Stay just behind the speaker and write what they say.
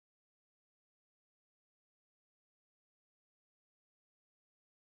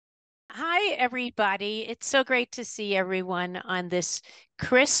Hi, everybody. It's so great to see everyone on this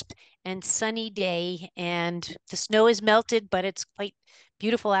crisp and sunny day. And the snow is melted, but it's quite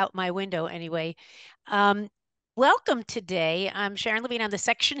beautiful out my window anyway. Um, Welcome today. I'm Sharon Levine. I'm the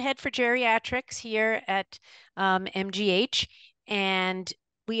section head for geriatrics here at MGH. And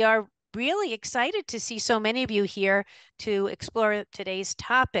we are really excited to see so many of you here to explore today's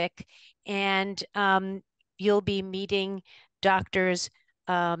topic. And you'll be meeting doctors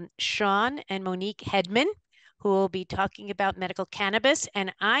Shaun and Monique Hedmann, who will be talking about medical cannabis.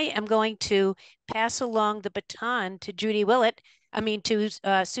 And I am going to pass along the baton to Judy Willett.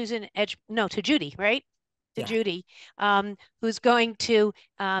 To Susan Edge, no, to Judy, right? To Yeah. Judy, who's going to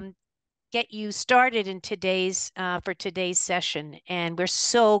get you started in for today's session. And we're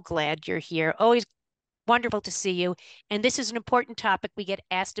so glad you're here. Always wonderful to see you. And this is an important topic. We get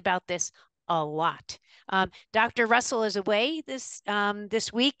asked about this a lot. Dr. Russell is away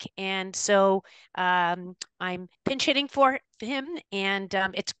this week, and so I'm pinch hitting for him, and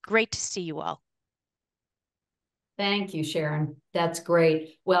it's great to see you all. Thank you, Sharon. That's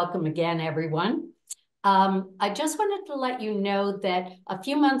great. Welcome again, everyone. I just wanted to let you know that a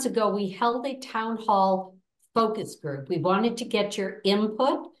few months ago, we held a town hall focus group. We wanted to get your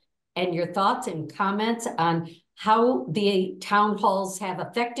input and your thoughts and comments on how the town halls have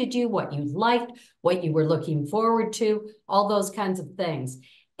affected you, what you liked, what you were looking forward to, all those kinds of things.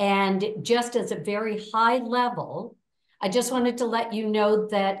 And just as a very high level, I just wanted to let you know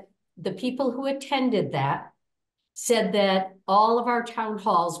that the people who attended that said that all of our town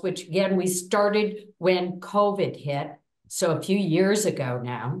halls, which again, we started when COVID hit, so a few years ago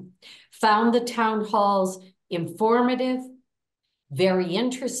now, found the town halls informative, very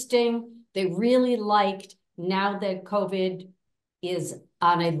interesting. They really liked, now that COVID is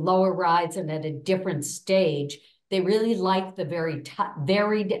on a lower rise and at a different stage, they really liked the very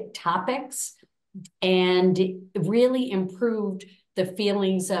varied topics and really improved the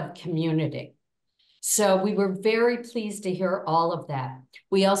feelings of community. So we were very pleased to hear all of that.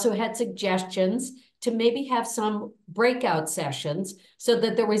 We also had suggestions to maybe have some breakout sessions so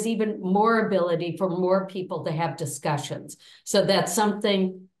that there was even more ability for more people to have discussions. So that's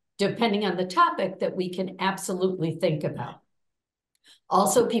something, depending on the topic, that we can absolutely think about.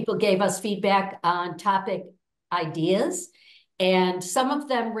 Also, people gave us feedback on topic ideas, and some of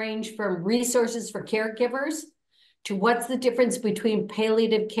them range from resources for caregivers to what's the difference between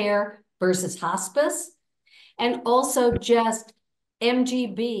palliative care versus hospice, and also just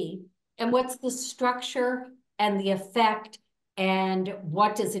MGB and what's the structure and the effect and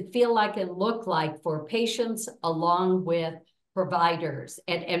what does it feel like and look like for patients along with providers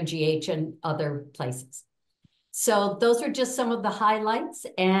at MGH and other places. So those are just some of the highlights,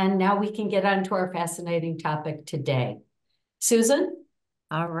 and now we can get on to our fascinating topic today. Susan?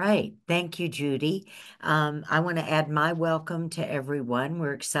 All right. Thank you, Judy. I want to add my welcome to everyone.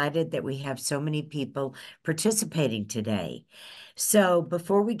 We're excited that we have so many people participating today. So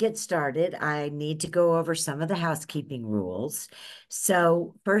before we get started, I need to go over some of the housekeeping rules.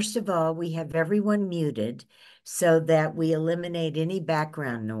 So first of all, we have everyone muted so that we eliminate any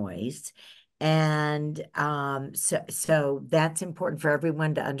background noise. And so that's important for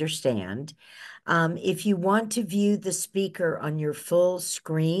everyone to understand. If you want to view the speaker on your full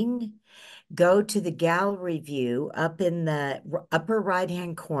screen, go to the gallery view up in the upper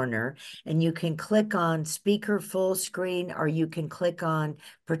right-hand corner, and you can click on speaker full screen, or you can click on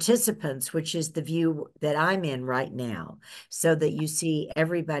participants, which is the view that I'm in right now, so that you see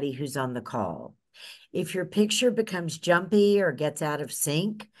everybody who's on the call. If your picture becomes jumpy or gets out of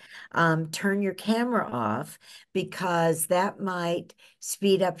sync, turn your camera off, because that might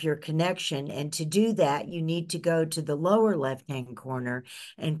speed up your connection. And to do that, you need to go to the lower left-hand corner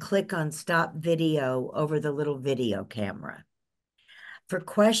and click on Stop Video over the little video camera. For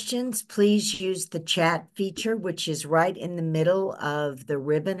questions, please use the chat feature, which is right in the middle of the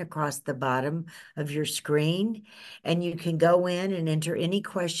ribbon across the bottom of your screen. And you can go in and enter any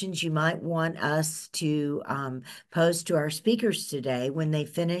questions you might want us to pose to our speakers today when they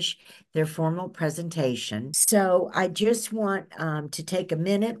finish their formal presentation. So I just want to take a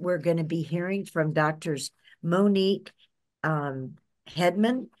minute. We're going to be hearing from Doctors Monique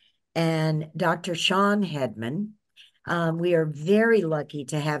Hedmann and Dr. Shaun Hedmann. We are very lucky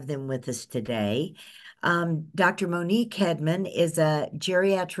to have them with us today. Dr. Monique Hedmann is a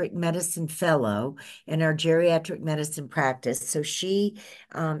geriatric medicine fellow in our geriatric medicine practice. So she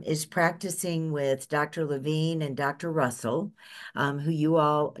is practicing with Dr. Levine and Dr. Russell, who you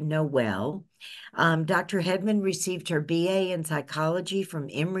all know well. Dr. Hedmann received her BA in psychology from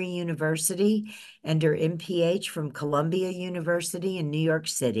Emory University and her MPH from Columbia University in New York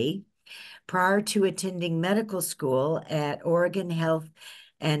City. Prior to attending medical school at Oregon Health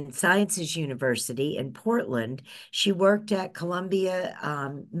and Sciences University in Portland, she worked at Columbia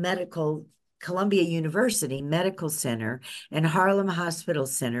University Medical Center and Harlem Hospital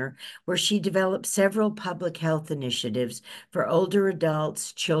Center, where she developed several public health initiatives for older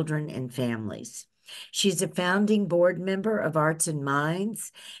adults, children, and families. She's a founding board member of Arts and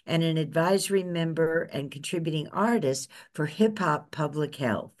Minds and an advisory member and contributing artist for Hip Hop Public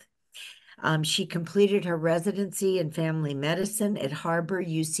Health. She completed her residency in family medicine at Harbor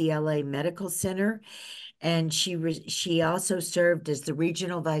UCLA Medical Center, and she also served as the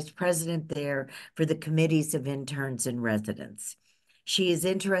regional vice president there for the committees of interns and residents. She is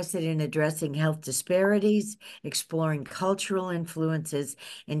interested in addressing health disparities, exploring cultural influences,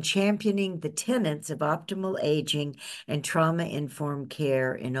 and championing the tenets of optimal aging and trauma-informed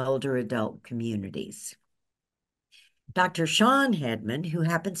care in older adult communities. Dr. Shaun Hedmann, who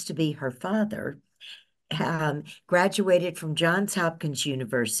happens to be her father, graduated from Johns Hopkins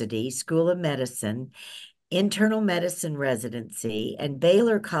University School of Medicine, internal medicine residency, and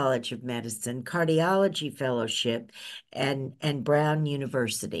Baylor College of Medicine cardiology fellowship, and Brown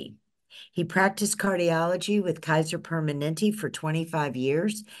University. He practiced cardiology with Kaiser Permanente for 25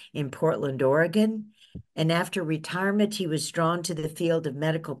 years in Portland, Oregon. And after retirement, he was drawn to the field of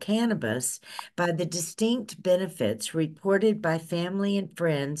medical cannabis by the distinct benefits reported by family and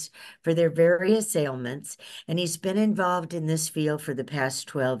friends for their various ailments, and he's been involved in this field for the past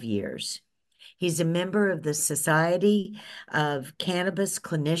 12 years. He's a member of the Society of Cannabis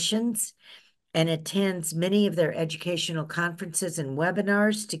Clinicians and attends many of their educational conferences and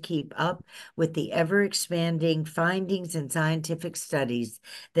webinars to keep up with the ever-expanding findings and scientific studies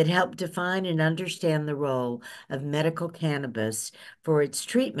that help define and understand the role of medical cannabis for its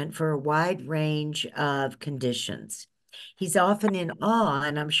treatment for a wide range of conditions. He's often in awe,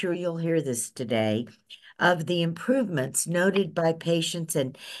 and I'm sure you'll hear this today, of the improvements noted by patients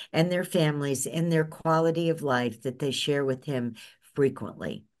and their families in their quality of life that they share with him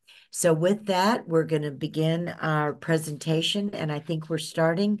frequently. So with that, we're going to begin our presentation, and I think we're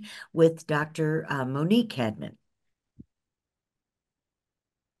starting with Dr. Monique Hedmann.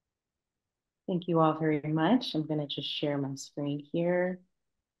 Thank you all very much. I'm going to just share my screen here.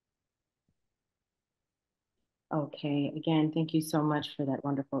 Okay, again, thank you so much for that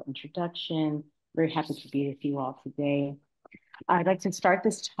wonderful introduction. Very happy to be with you all today. I'd like to start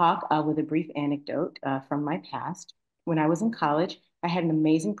this talk with a brief anecdote from my past. When I was in college, I had an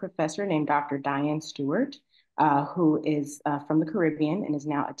amazing professor named Dr. Diane Stewart, who is from the Caribbean and is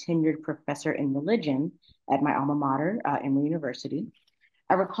now a tenured professor in religion at my alma mater, Emory University.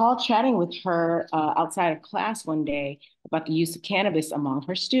 I recall chatting with her outside of class one day about the use of cannabis among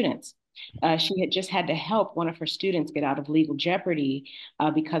her students. She had just had to help one of her students get out of legal jeopardy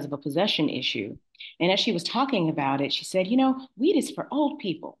because of a possession issue. And as she was talking about it, she said, you know, weed is for old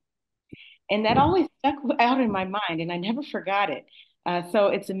people. And that always stuck out in my mind, and I never forgot it. So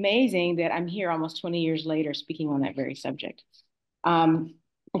it's amazing that I'm here almost 20 years later speaking on that very subject.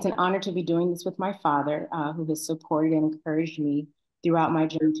 It's an honor to be doing this with my father, who has supported and encouraged me throughout my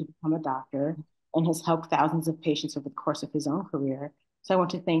journey to become a doctor and has helped thousands of patients over the course of his own career. So I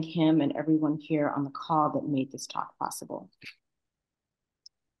want to thank him and everyone here on the call that made this talk possible.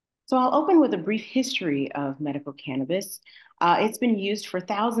 So I'll open with a brief history of medical cannabis. It's been used for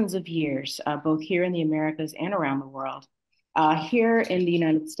thousands of years, both here in the Americas and around the world. Here in the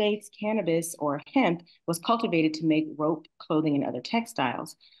United States, cannabis or hemp was cultivated to make rope, clothing, and other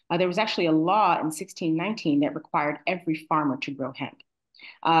textiles. There was actually a law in 1619 that required every farmer to grow hemp.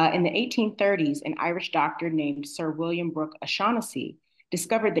 In the 1830s, an Irish doctor named Sir William Brooke O'Shaughnessy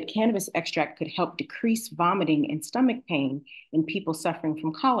discovered that cannabis extract could help decrease vomiting and stomach pain in people suffering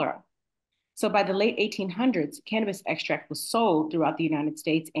from cholera. So by the late 1800s, cannabis extract was sold throughout the United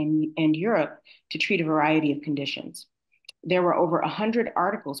States and Europe to treat a variety of conditions. There were over 100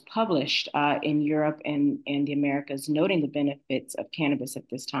 articles published in Europe and the Americas noting the benefits of cannabis at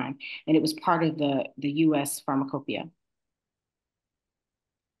this time, and it was part of the US pharmacopoeia.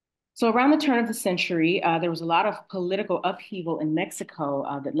 So around the turn of the century, there was a lot of political upheaval in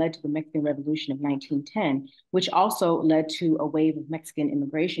Mexico that led to the Mexican Revolution of 1910, which also led to a wave of Mexican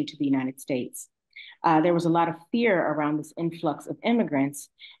immigration to the United States. There was a lot of fear around this influx of immigrants,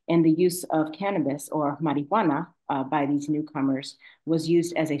 and the use of cannabis or marijuana by these newcomers was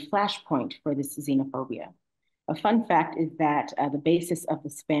used as a flashpoint for this xenophobia. A fun fact is that the basis of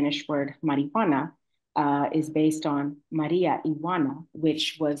the Spanish word marijuana is based on Maria Iguana,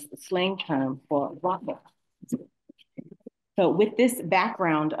 which was the slang term for water. So with this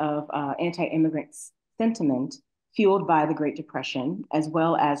background of anti-immigrant sentiment, Fueled by the Great Depression, as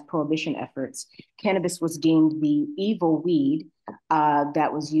well as prohibition efforts, cannabis was deemed the evil weed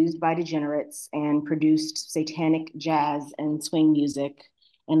that was used by degenerates and produced satanic jazz and swing music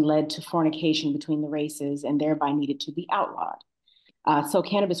and led to fornication between the races and thereby needed to be outlawed. So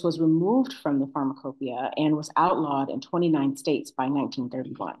cannabis was removed from the pharmacopoeia and was outlawed in 29 states by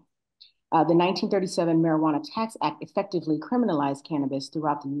 1931. The 1937 Marijuana Tax Act effectively criminalized cannabis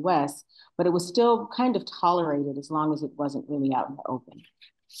throughout the US, but it was still kind of tolerated as long as it wasn't really out in the open.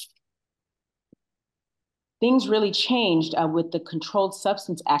 Things really changed with the Controlled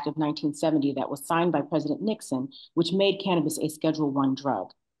Substance Act of 1970 that was signed by President Nixon, which made cannabis a Schedule I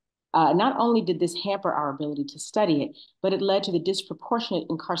drug. Not only did this hamper our ability to study it, but it led to the disproportionate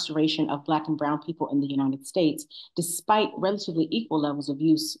incarceration of Black and Brown people in the United States, despite relatively equal levels of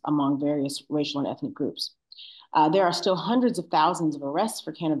use among various racial and ethnic groups. There are still hundreds of thousands of arrests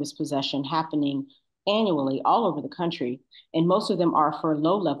for cannabis possession happening annually all over the country, and most of them are for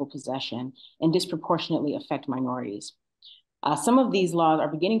low-level possession and disproportionately affect minorities. Some of these laws are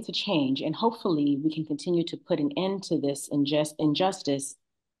beginning to change, and hopefully we can continue to put an end to this injustice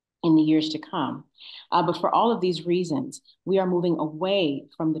in the years to come. But for all of these reasons, we are moving away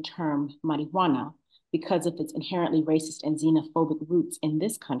from the term marijuana because of its inherently racist and xenophobic roots in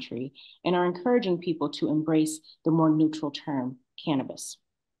this country, and are encouraging people to embrace the more neutral term cannabis.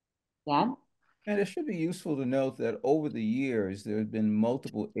 Dad? And it should be useful to note that over the years, there have been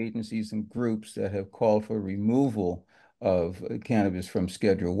multiple agencies and groups that have called for removal of cannabis from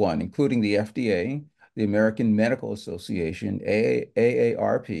Schedule 1, including the FDA, the American Medical Association,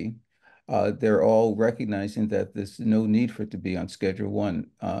 AARP. They're all recognizing that there's no need for it to be on Schedule 1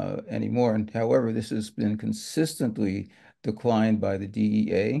 anymore. And however, this has been consistently declined by the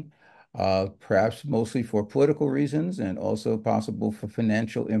DEA. Perhaps mostly for political reasons and also possible for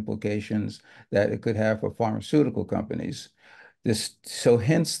financial implications that it could have for pharmaceutical companies. So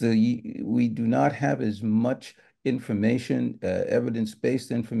hence we do not have as much information,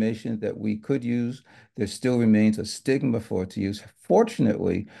 evidence-based information that we could use. There still remains a stigma for its use.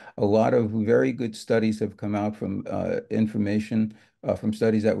 Fortunately, a lot of very good studies have come out from information from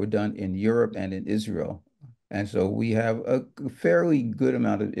studies that were done in Europe and in Israel. And so we have a fairly good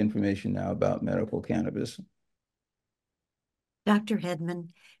amount of information now about medical cannabis. Dr. Hedmann,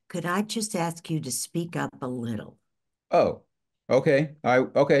 could I just ask you to speak up a little? Oh, okay.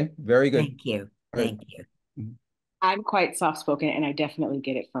 Okay, very good. Thank you. All right. Thank you. I'm quite soft-spoken, and I definitely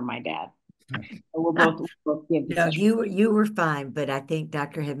get it from my dad. We'll both give No, you were fine, but I think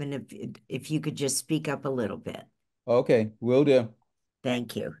Dr. Hedmann, if you could just speak up a little bit. Okay, will do.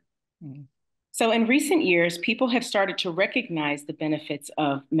 Thank you. So in recent years, people have started to recognize the benefits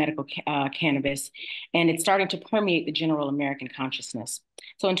of medical cannabis, and it's starting to permeate the general American consciousness.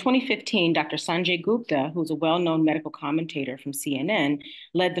 So in 2015, Dr. Sanjay Gupta, who's a well-known medical commentator from CNN,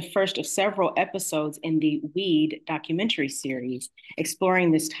 led the first of several episodes in the Weed documentary series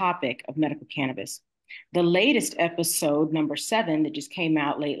exploring this topic of medical cannabis. The latest episode, number 7, that just came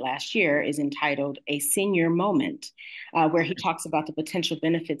out late last year, is entitled A Senior Moment, where he talks about the potential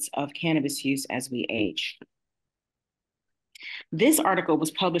benefits of cannabis use as we age. This article was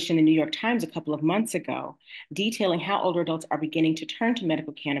published in the New York Times a couple of months ago, detailing how older adults are beginning to turn to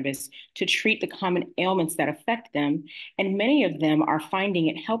medical cannabis to treat the common ailments that affect them, and many of them are finding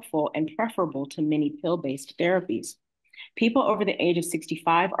it helpful and preferable to many pill-based therapies. People over the age of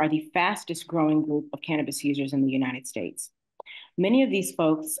 65 are the fastest growing group of cannabis users in the United States. Many of these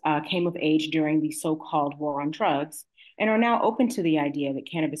folks came of age during the so-called war on drugs and are now open to the idea that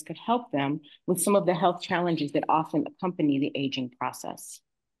cannabis could help them with some of the health challenges that often accompany the aging process.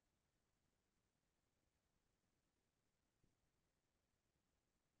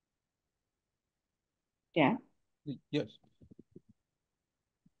 Yeah. Yes.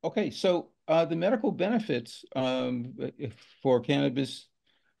 Okay, so the medical benefits for cannabis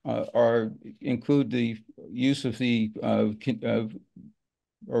include the use of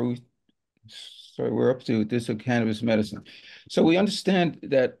we're up to this of cannabis medicine. So we understand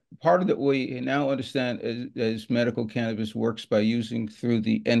that part of that we now understand as medical cannabis works by using through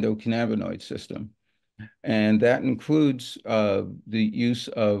the endocannabinoid system. And that includes the use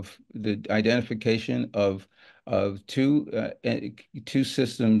of the identification of two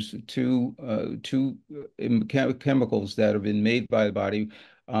systems, two chemicals that have been made by the body.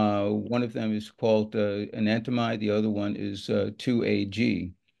 One of them is called anandamide. The other one is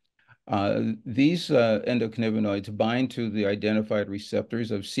 2-AG. These endocannabinoids bind to the identified receptors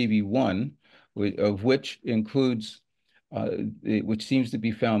of CB1, of which includes which seems to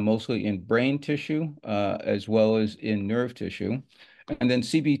be found mostly in brain tissue as well as in nerve tissue. And then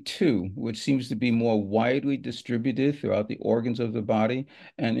CB2, which seems to be more widely distributed throughout the organs of the body,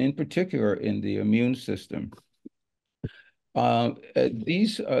 and in particular in the immune system.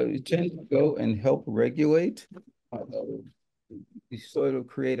 These tend to go and help regulate, sort of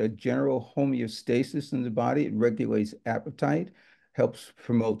create a general homeostasis in the body. It regulates appetite, helps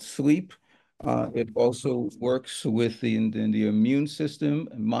promote sleep. It also works with the immune system,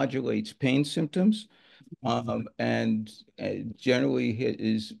 modulates pain symptoms, and generally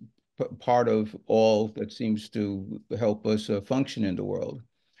is part of all that seems to help us function in the world.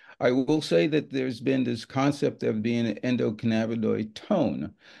 I will say that there's been this concept of being an endocannabinoid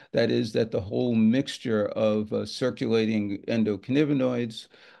tone. That is, that the whole mixture of circulating endocannabinoids,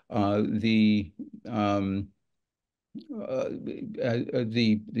 the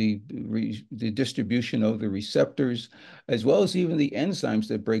the distribution of the receptors, as well as even the enzymes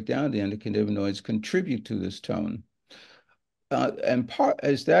that break down the endocannabinoids, contribute to this tone. And part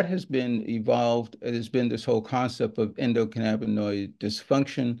as that has been evolved, it has been this whole concept of endocannabinoid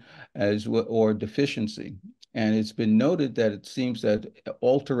dysfunction or deficiency. And it's been noted that it seems that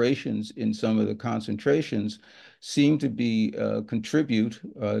alterations in some of the concentrations seem to be contribute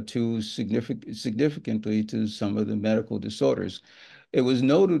to significantly to some of the medical disorders. It was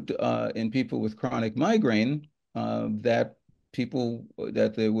noted in people with chronic migraine that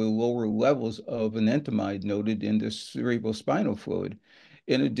there were lower levels of anandamide noted in the cerebrospinal fluid.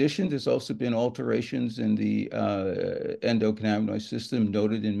 In addition, there's also been alterations in the endocannabinoid system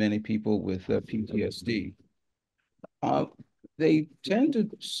noted in many people with PTSD. Uh, they tend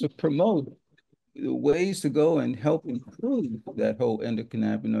to promote the ways to go and help improve that whole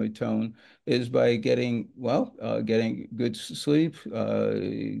endocannabinoid tone is by getting good sleep,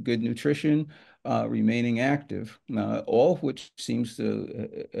 good nutrition, remaining active, all of which seems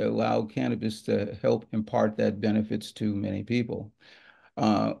to allow cannabis to help impart that benefits to many people.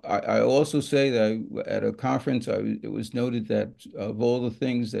 I also say that at a conference, it was noted that of all the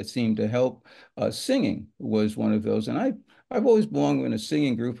things that seemed to help, singing was one of those. And I've always belonged in a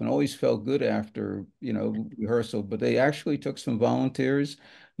singing group and always felt good after, rehearsal, but they actually took some volunteers,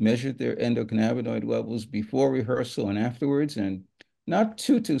 measured their endocannabinoid levels before rehearsal and afterwards, and not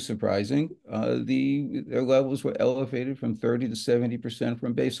too surprising, their levels were elevated from 30 to 70%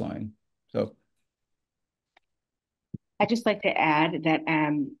 from baseline. So I'd just like to add that,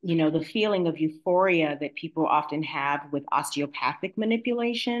 the feeling of euphoria that people often have with osteopathic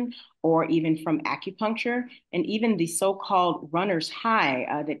manipulation or even from acupuncture, and even the so-called runner's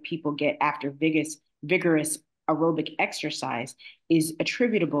high that people get after vigorous aerobic exercise is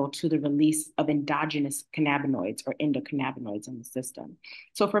attributable to the release of endogenous cannabinoids or endocannabinoids in the system.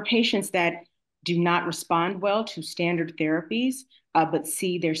 So for patients that do not respond well to standard therapies, but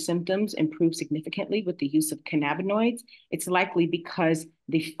see their symptoms improve significantly with the use of cannabinoids, it's likely because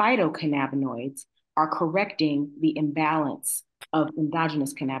the phytocannabinoids are correcting the imbalance of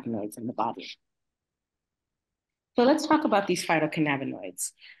endogenous cannabinoids in the body. So let's talk about these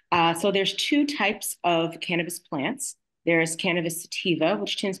phytocannabinoids. So there's two types of cannabis plants. There's cannabis sativa,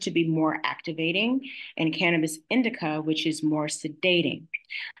 which tends to be more activating, and cannabis indica, which is more sedating.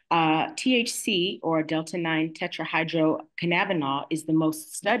 THC, or delta-9 tetrahydrocannabinol, is the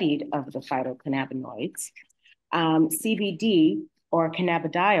most studied of the phytocannabinoids. CBD, or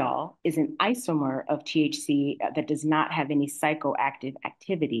cannabidiol, is an isomer of THC that does not have any psychoactive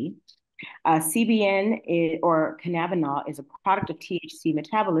activity. CBN, or cannabinol, is a product of THC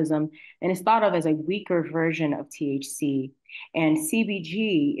metabolism and is thought of as a weaker version of THC. And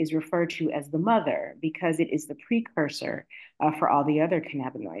CBG is referred to as the mother because it is the precursor for all the other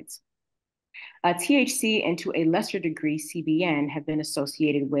cannabinoids. THC and to a lesser degree CBN have been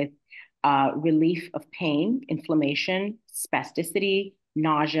associated with relief of pain, inflammation, spasticity,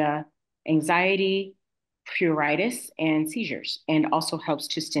 nausea, anxiety, pruritus, and seizures, and also helps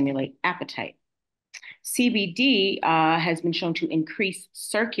to stimulate appetite. CBD has been shown to increase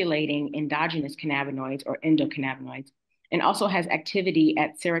circulating endogenous cannabinoids or endocannabinoids, and also has activity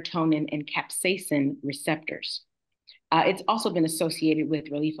at serotonin and capsaicin receptors. It's also been associated with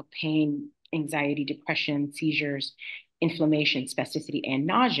relief of pain, anxiety, depression, seizures, inflammation, spasticity, and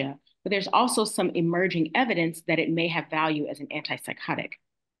nausea. But there's also some emerging evidence that it may have value as an antipsychotic.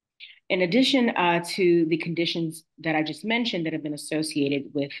 In addition to the conditions that I just mentioned that have been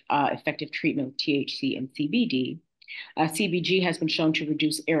associated with effective treatment with THC and CBD, CBG has been shown to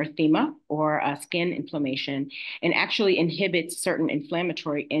reduce erythema or skin inflammation and actually inhibits certain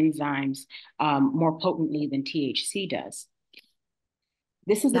inflammatory enzymes more potently than THC does.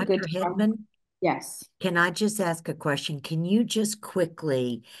 This is a good Dr. Hedmann? Yes. Can I just ask a question? Can you just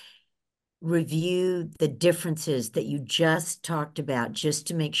quickly review the differences that you just talked about, just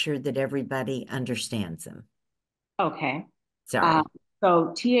to make sure that everybody understands them? Okay. Sorry.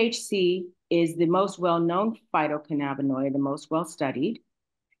 So THC is the most well-known phytocannabinoid, the most well-studied,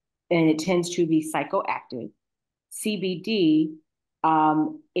 and it tends to be psychoactive. CBD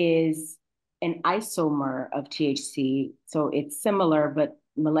is an isomer of THC, so it's similar but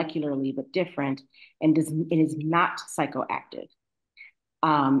molecularly but different, and it is not psychoactive.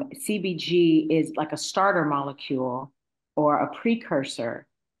 CBG is like a starter molecule or a precursor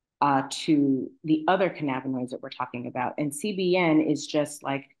to the other cannabinoids that we're talking about, and CBN is just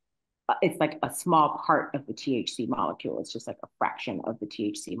like it's like a small part of the THC molecule. It's just like a fraction of the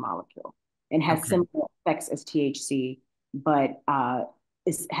THC molecule and has Okay. similar effects as THC, but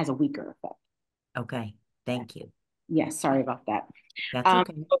has a weaker effect. Okay. Thank you. Yes, sorry about that. That's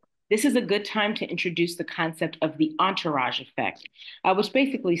okay. This is a good time to introduce the concept of the entourage effect, which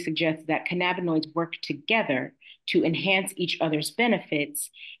basically suggests that cannabinoids work together to enhance each other's benefits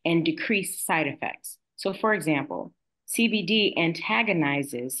and decrease side effects. So, for example, CBD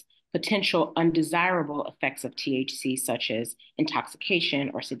antagonizes potential undesirable effects of THC, such as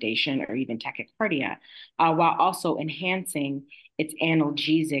intoxication or sedation or even tachycardia, while also enhancing its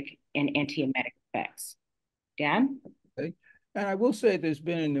analgesic and antiemetic effects. Dan? Okay. And I will say there's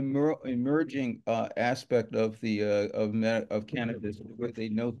been an emerging aspect of the of cannabis where they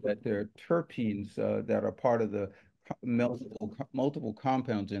note that there are terpenes that are part of the multiple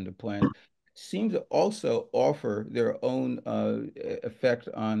compounds in the plant seem to also offer their own effect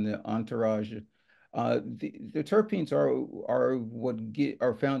on the entourage. The terpenes are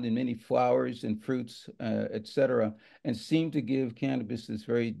are found in many flowers and fruits, etc., and seem to give cannabis this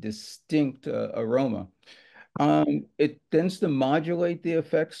very distinct aroma. It tends to modulate the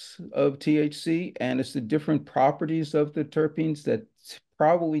effects of THC, and it's the different properties of the terpenes that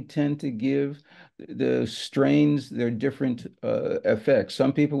probably tend to give the strains their different effects.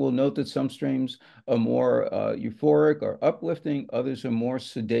 Some people will note that some strains are more euphoric or uplifting, others are more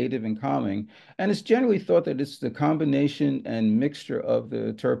sedative and calming. And it's generally thought that it's the combination and mixture of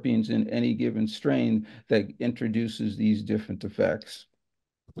the terpenes in any given strain that introduces these different effects.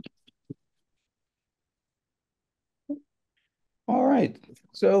 All right.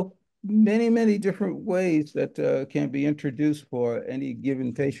 So many different ways that can be introduced for any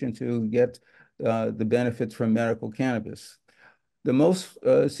given patient to get the benefits from medical cannabis. The most,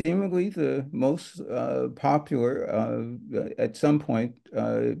 seemingly the most popular at some point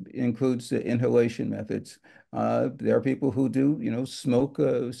includes the inhalation methods. There are people who do, smoke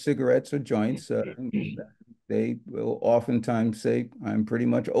cigarettes or joints. They will oftentimes say, I'm pretty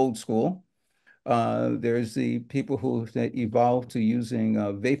much old school. There's the people who evolved to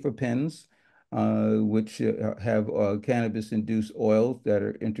using vapor pens, which have cannabis-induced oils that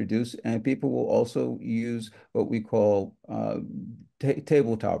are introduced, and people will also use what we call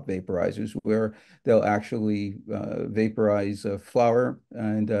tabletop vaporizers, where they'll actually vaporize flour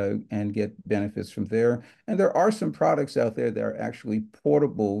and get benefits from there. And there are some products out there that are actually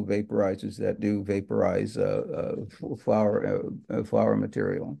portable vaporizers that do vaporize flour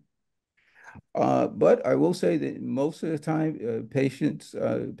material. But I will say that most of the time,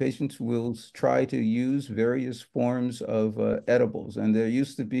 patients will try to use various forms of edibles, and there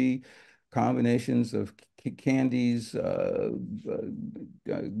used to be combinations of candies,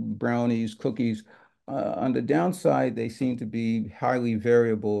 brownies, cookies. On the downside, they seem to be highly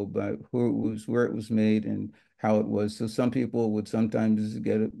variable about who it was, where it was made, and how it was. So some people would sometimes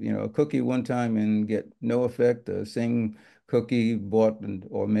get a cookie one time and get no effect. The same cookie bought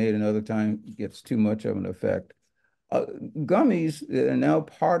or made another time gets too much of an effect. Gummies that are now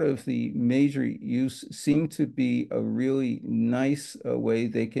part of the major use seem to be a really nice way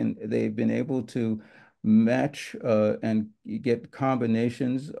they've been able to match and get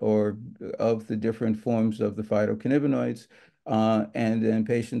combinations or of the different forms of the phytocannabinoids, and then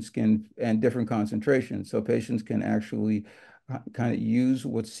and different concentrations. So patients can actually kind of use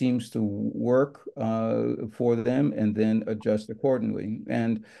what seems to work for them and then adjust accordingly.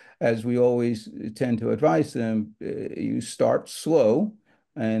 And as we always tend to advise them, you start slow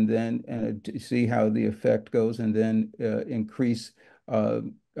and then to see how the effect goes, and then increase.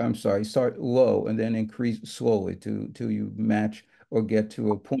 I'm sorry, start low and then increase slowly till you match or get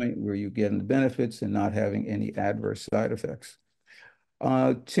to a point where you're getting the benefits and not having any adverse side effects.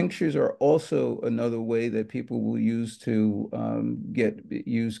 Tinctures are also another way that people will use to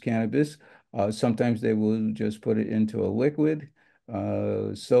use cannabis. Sometimes they will just put it into a liquid,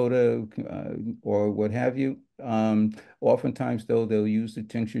 soda, or what have you. Oftentimes, though, they'll use the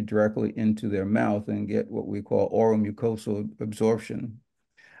tincture directly into their mouth and get what we call oral mucosal absorption.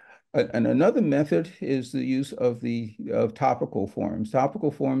 And another method is the use of topical forms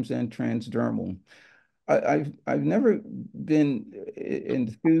and transdermal. I've never been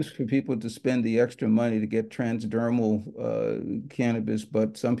enthused for people to spend the extra money to get transdermal cannabis,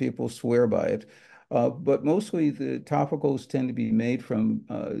 but some people swear by it. But mostly the topicals tend to be made from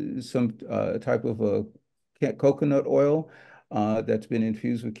some type of a coconut oil that's been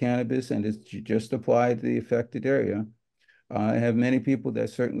infused with cannabis and it's just applied to the affected area. I have many people that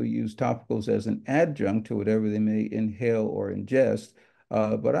certainly use topicals as an adjunct to whatever they may inhale or ingest.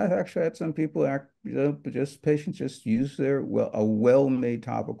 But I've actually had some people just patients just use a well-made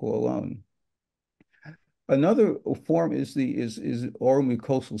topical alone. Another form is oral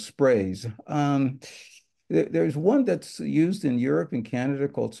mucosal sprays. There's one that's used in Europe and Canada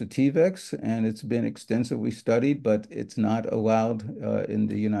called Sativex, and it's been extensively studied, but it's not allowed in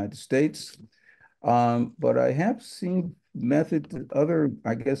the United States. But I have seen methods, other,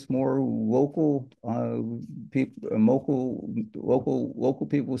 I guess, more local people, local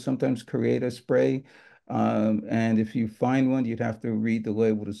people sometimes create a spray. And if you find one, you'd have to read the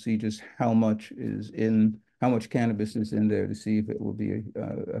label to see just how much cannabis is in there to see if it will be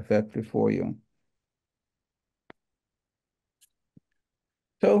effective for you.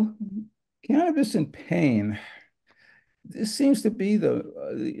 So, cannabis and pain. This seems to be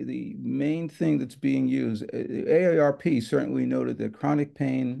the main thing that's being used. AARP certainly noted that chronic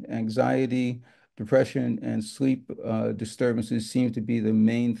pain, anxiety, depression, and sleep disturbances seem to be the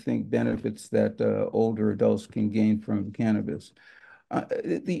main benefits that older adults can gain from cannabis.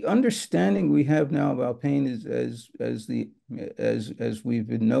 The understanding we have now about pain is as we've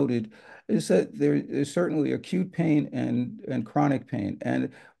been noted, is that there is certainly acute pain and chronic pain. And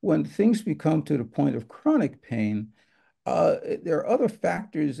when things become to the point of chronic pain, there are other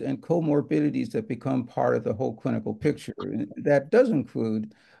factors and comorbidities that become part of the whole clinical picture. And that does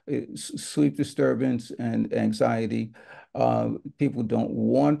include sleep disturbance and anxiety. People don't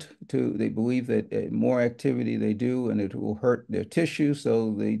want to, they believe that more activity they do and it will hurt their tissue.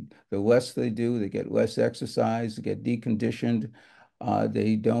 So the less they do, they get less exercise, they get deconditioned.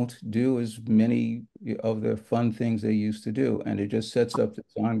 They don't do as many of the fun things they used to do. And it just sets up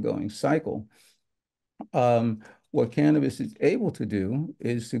this ongoing cycle. What cannabis is able to do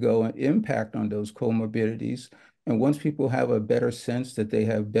is to go and impact on those comorbidities. And once people have a better sense that they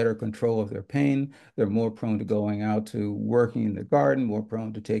have better control of their pain, they're more prone to going out to working in the garden, more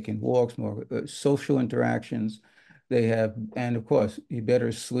prone to taking walks, more social interactions. They have, and of course, a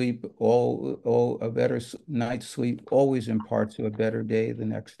better sleep, a better night's sleep always imparts to a better day the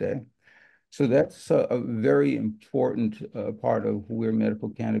next day. So that's a very important part of where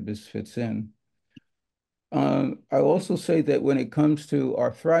medical cannabis fits in. I also say that when it comes to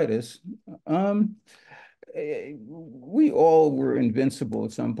arthritis, we all were invincible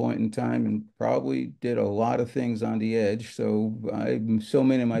at some point in time and probably did a lot of things on the edge. So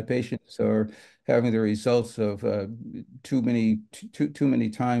many of my patients are having the results of too many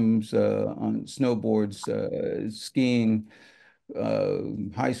times on snowboards, skiing,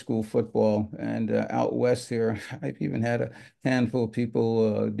 high school football, and out west here, I've even had a handful of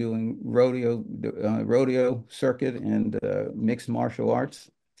people doing rodeo circuit and mixed martial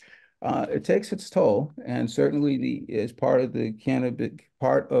arts. It takes its toll, and certainly as part of the cannabis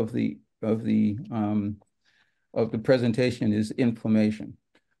part of the presentation is inflammation.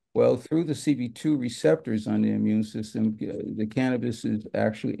 Well, through the CB2 receptors on the immune system, the cannabis is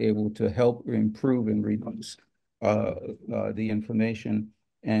actually able to help improve and reduce the inflammation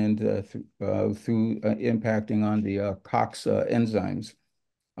and through impacting on the COX enzymes.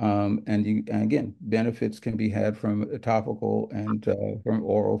 And again, benefits can be had from a topical and from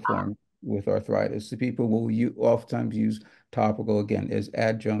oral form with arthritis. The people will oftentimes use topical again as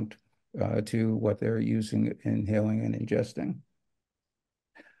adjunct to what they're using, inhaling and ingesting.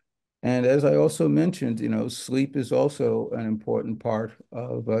 And as I also mentioned, sleep is also an important part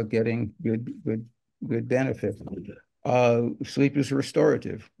of getting good benefit. Sleep is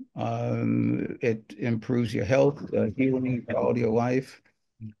restorative. It improves your health, healing, quality of life.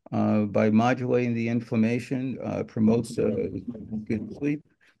 By modulating the inflammation, promotes good sleep.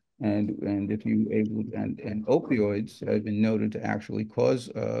 And if you able and opioids have been noted to actually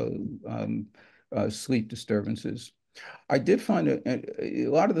cause sleep disturbances. I did find a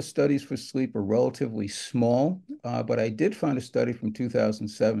lot of the studies for sleep are relatively small, but I did find a study from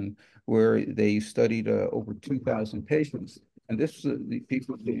 2007 where they studied over 2,000 patients. And this was the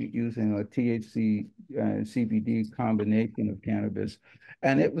people using a THC CBD combination of cannabis,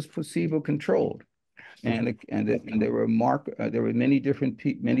 and it was placebo controlled. And there were many different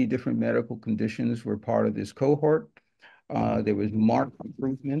medical conditions were part of this cohort. There was marked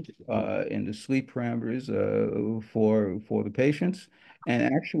improvement in the sleep parameters for the patients.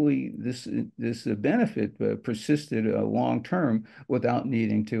 And actually, this benefit persisted long term without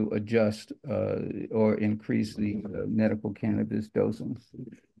needing to adjust or increase the medical cannabis dosing.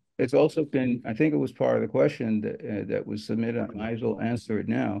 It's also been, I think it was part of the question that was submitted. I might as well answer it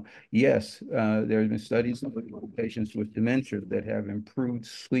now. Yes, there have been studies on patients with dementia that have improved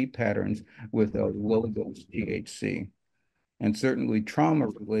sleep patterns with low dose THC. And certainly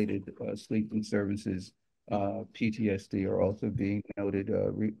trauma-related sleep disturbances, PTSD, are also being noted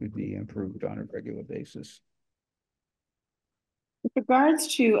would be improved on a regular basis. With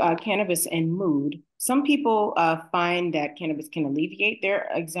regards to cannabis and mood, some people find that cannabis can alleviate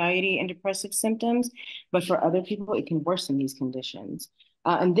their anxiety and depressive symptoms, but for other people, it can worsen these conditions.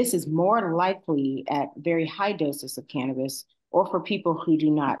 And this is more likely at very high doses of cannabis or for people who do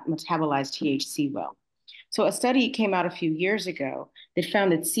not metabolize THC well. So a study came out a few years ago that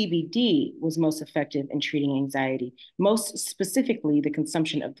found that CBD was most effective in treating anxiety, most specifically the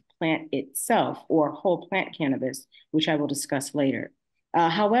consumption of the plant itself or whole plant cannabis, which I will discuss later.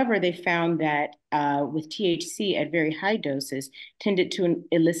 However, they found that with THC at very high doses tended to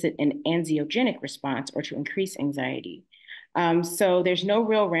elicit an anxiogenic response or to increase anxiety. So there's no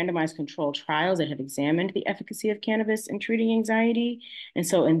real randomized controlled trials that have examined the efficacy of cannabis in treating anxiety. And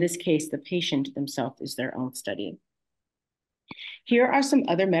so in this case, the patient themselves is their own study. Here are some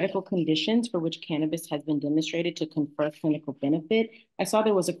other medical conditions for which cannabis has been demonstrated to confer clinical benefit. I saw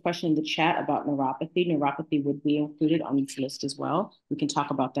there was a question in the chat about neuropathy. Neuropathy would be included on this list as well. We can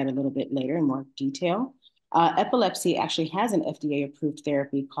talk about that a little bit later in more detail. Epilepsy actually has an FDA-approved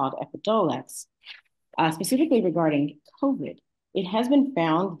therapy called Epidiolex. Specifically regarding COVID, it has been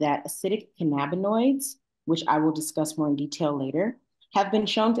found that acidic cannabinoids, which I will discuss more in detail later, have been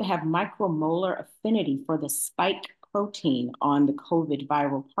shown to have micromolar affinity for the spike protein on the COVID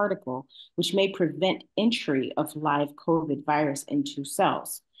viral particle, which may prevent entry of live COVID virus into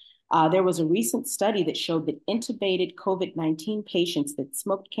cells. There was a recent study that showed that intubated COVID-19 patients that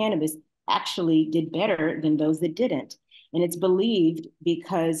smoked cannabis actually did better than those that didn't. And it's believed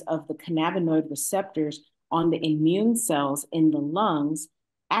because of the cannabinoid receptors on the immune cells in the lungs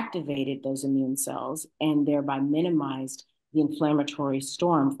activated those immune cells and thereby minimized the inflammatory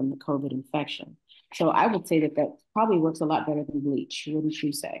storm from the COVID infection. So I would say that that probably works a lot better than bleach. Wouldn't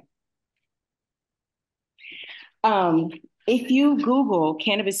you say? If you Google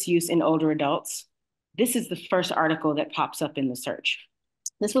cannabis use in older adults, this is the first article that pops up in the search.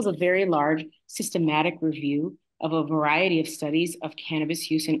 This was a very large systematic review of a variety of studies of cannabis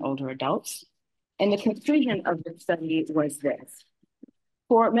use in older adults. And the conclusion of the study was this.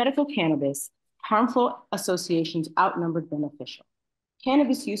 For medical cannabis, harmful associations outnumbered beneficial.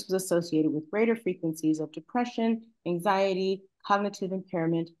 Cannabis use was associated with greater frequencies of depression, anxiety, cognitive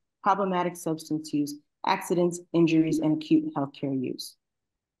impairment, problematic substance use, accidents, injuries, and acute healthcare use.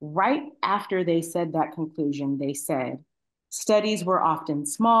 Right after they said that conclusion, they said, studies were often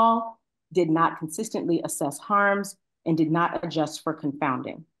small, did not consistently assess harms, and did not adjust for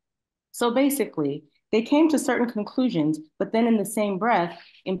confounding. So basically, they came to certain conclusions, but then in the same breath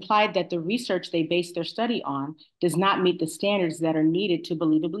implied that the research they based their study on does not meet the standards that are needed to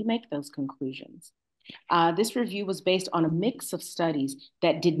believably make those conclusions. This review was based on a mix of studies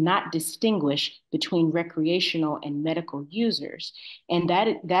that did not distinguish between recreational and medical users. And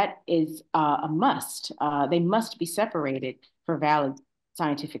that is a must. They must be separated for valid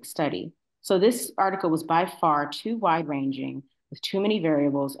scientific study. So this article was by far too wide-ranging with too many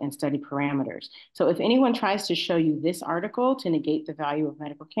variables and study parameters. So if anyone tries to show you this article to negate the value of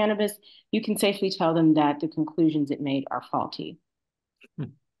medical cannabis, you can safely tell them that the conclusions it made are faulty.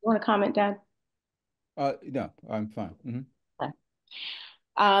 You want to comment, Dad? No, I'm fine. Mm-hmm. Okay.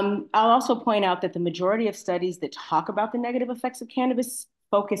 I'll also point out that the majority of studies that talk about the negative effects of cannabis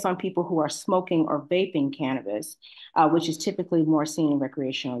focus on people who are smoking or vaping cannabis, which is typically more seen in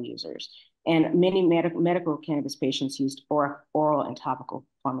recreational users. And many medical cannabis patients used oral and topical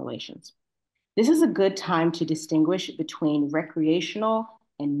formulations. This is a good time to distinguish between recreational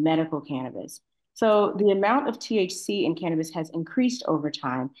and medical cannabis. So the amount of THC in cannabis has increased over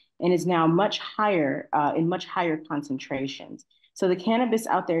time and is now much higher in much higher concentrations. So the cannabis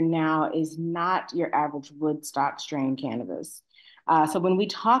out there now is not your average Woodstock strain cannabis. So when we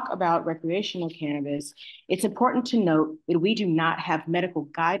talk about recreational cannabis, it's important to note that we do not have medical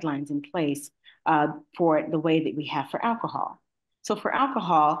guidelines in place for the way that we have for alcohol. So for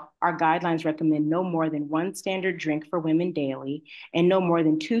alcohol, our guidelines recommend no more than 1 standard drink for women daily and no more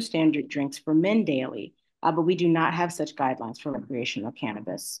than 2 standard drinks for men daily. But we do not have such guidelines for recreational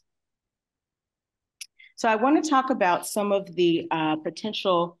cannabis. So I want to talk about some of the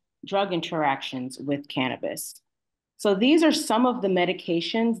potential drug interactions with cannabis. So these are some of the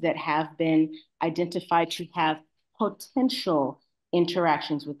medications that have been identified to have potential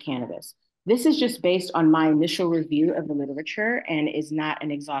interactions with cannabis. This is just based on my initial review of the literature and is not an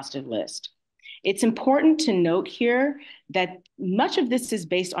exhaustive list. It's important to note here that much of this is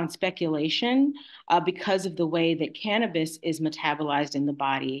based on speculation because of the way that cannabis is metabolized in the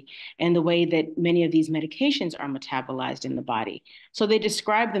body and the way that many of these medications are metabolized in the body. So they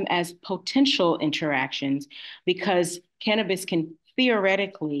describe them as potential interactions because cannabis can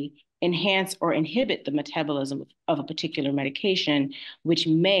theoretically enhance or inhibit the metabolism of a particular medication, which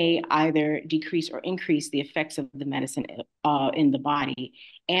may either decrease or increase the effects of the medicine in the body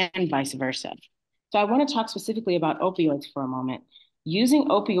and vice versa. So I want to talk specifically about opioids for a moment. Using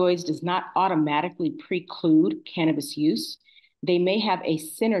opioids does not automatically preclude cannabis use. They may have a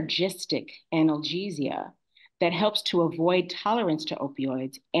synergistic analgesia that helps to avoid tolerance to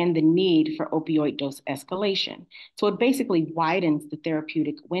opioids and the need for opioid dose escalation. So it basically widens the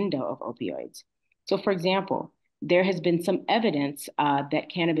therapeutic window of opioids. So for example, there has been some evidence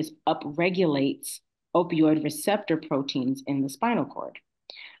that cannabis upregulates opioid receptor proteins in the spinal cord.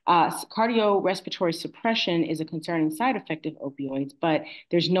 Cardiorespiratory suppression is a concerning side effect of opioids, but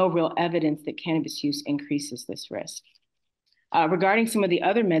there's no real evidence that cannabis use increases this risk. Regarding some of the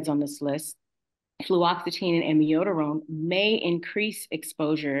other meds on this list, fluoxetine and amiodarone may increase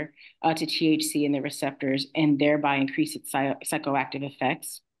exposure to THC in the receptors and thereby increase its psychoactive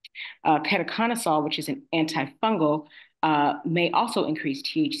effects. Ketoconazole, which is an antifungal, may also increase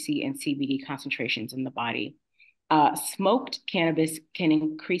THC and CBD concentrations in the body. Smoked cannabis can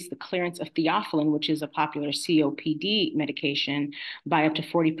increase the clearance of theophylline, which is a popular COPD medication, by up to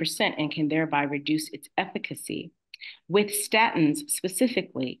 40% and can thereby reduce its efficacy. With statins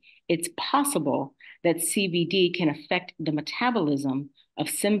specifically, it's possible that CBD can affect the metabolism of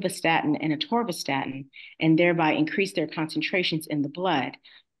simvastatin and atorvastatin and thereby increase their concentrations in the blood.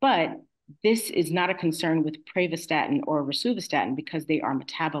 But this is not a concern with pravastatin or rosuvastatin because they are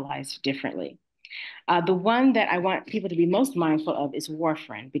metabolized differently. The one that I want people to be most mindful of is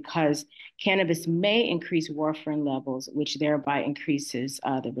warfarin because cannabis may increase warfarin levels, which thereby increases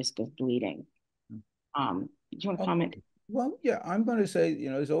the risk of bleeding. Do you want to comment? Well, yeah, I'm going to say,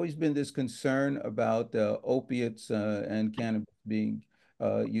 there's always been this concern about opiates and cannabis being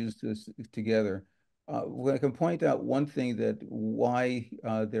used together. Well, I can point out one thing that why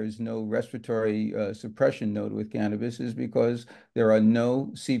there's no respiratory suppression node with cannabis is because there are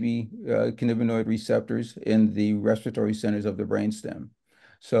no cannabinoid receptors in the respiratory centers of the brainstem.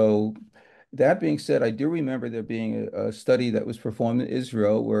 So that being said, I do remember there being a study that was performed in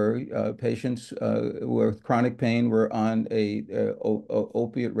Israel where patients with chronic pain were on a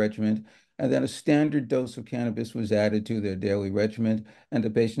opiate regimen, and then a standard dose of cannabis was added to their daily regimen, and the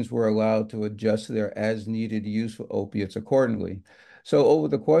patients were allowed to adjust their as-needed use of opiates accordingly. So over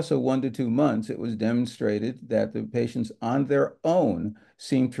the course of 1 to 2 months, it was demonstrated that the patients on their own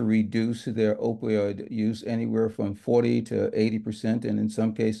seemed to reduce their opioid use anywhere from 40 to 80%, and in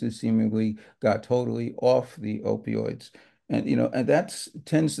some cases seemingly got totally off the opioids. And that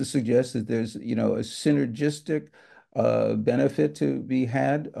tends to suggest that there's, a synergistic benefit to be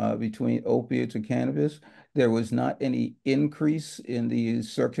had between opiates and cannabis. There was not any increase in the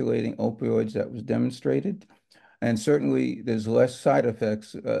circulating opioids that was demonstrated. And certainly there's less side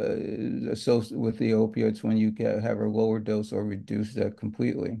effects associated with the opioids when you have a lower dose or reduce that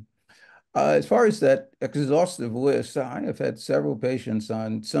completely. As far as that exhaustive list, I have had several patients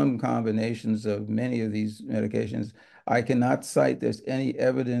on some combinations of many of these medications. I cannot cite there's any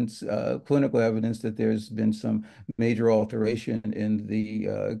evidence, clinical evidence, that there's been some major alteration in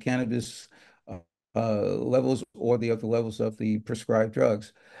the cannabis levels or the other levels of the prescribed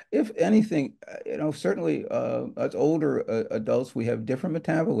drugs. If anything, certainly as older adults, we have different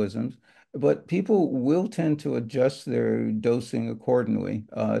metabolisms, but people will tend to adjust their dosing accordingly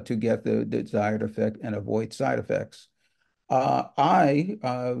to get the desired effect and avoid side effects.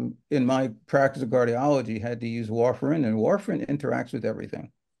 In my practice of cardiology, had to use warfarin, and warfarin interacts with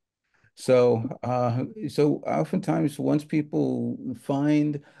everything. So oftentimes, once people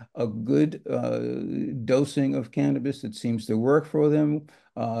find a good dosing of cannabis that seems to work for them,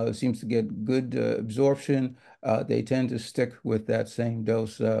 seems to get good absorption, they tend to stick with that same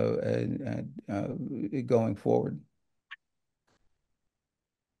dose going forward.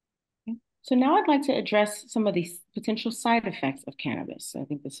 So now I'd like to address some of the potential side effects of cannabis. I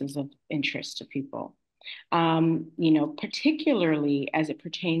think this is of interest to people. Particularly as it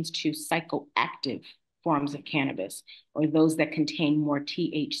pertains to psychoactive forms of cannabis, or those that contain more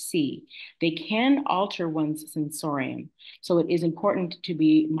THC. They can alter one's sensorium, so it is important to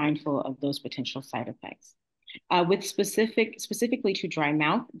be mindful of those potential side effects. With specifically to dry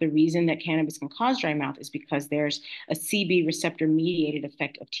mouth, the reason that cannabis can cause dry mouth is because there's a CB receptor mediated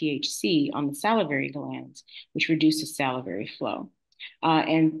effect of THC on the salivary glands, which reduces salivary flow.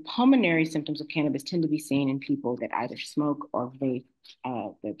 And pulmonary symptoms of cannabis tend to be seen in people that either smoke or vape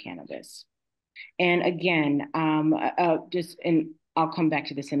the cannabis. And again, and I'll come back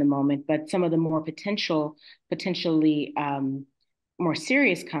to this in a moment, but some of the more potentially more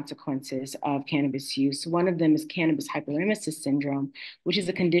serious consequences of cannabis use. One of them is cannabis hyperemesis syndrome, which is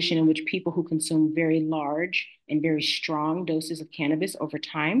a condition in which people who consume very large and very strong doses of cannabis over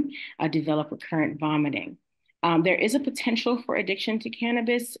time develop recurrent vomiting. There is a potential for addiction to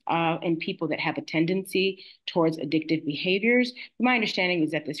cannabis in people that have a tendency towards addictive behaviors. My understanding is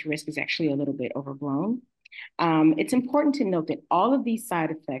that this risk is actually a little bit overblown. It's important to note that all of these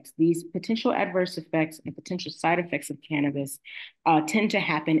side effects, these potential adverse effects and potential side effects of cannabis tend to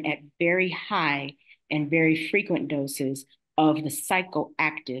happen at very high and very frequent doses of the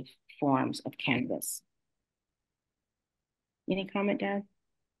psychoactive forms of cannabis. Any comment, Dad?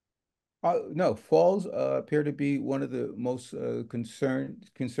 No, falls appear to be one of the most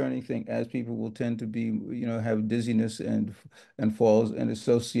concerning thing, as people will tend to be, have dizziness and falls and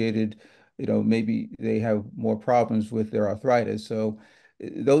associated, maybe they have more problems with their arthritis. So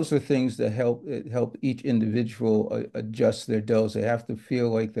those are things that help each individual adjust their dose. They have to feel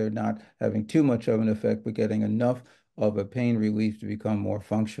like they're not having too much of an effect, but getting enough of a pain relief to become more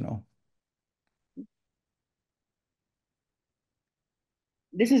functional.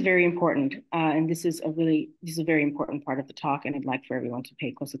 This is very important, and this is a very important part of the talk, and I'd like for everyone to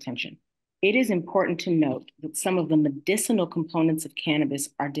pay close attention. It is important to note that some of the medicinal components of cannabis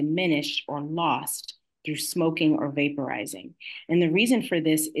are diminished or lost through smoking or vaporizing. And the reason for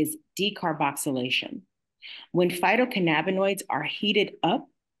this is decarboxylation. When phytocannabinoids are heated up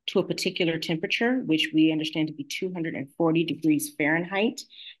to a particular temperature, which we understand to be 240 degrees Fahrenheit,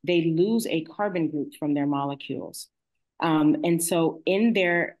 they lose a carbon group from their molecules. And so in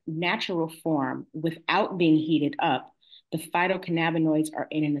their natural form, without being heated up, the phytocannabinoids are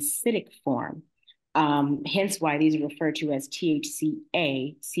in an acidic form. Hence why these are referred to as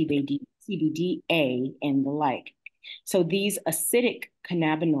THCA, CBDA, and the like. So these acidic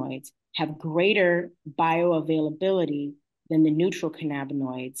cannabinoids have greater bioavailability than the neutral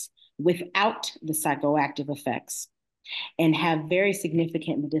cannabinoids without the psychoactive effects and have very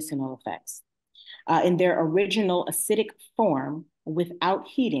significant medicinal effects. In their original acidic form, without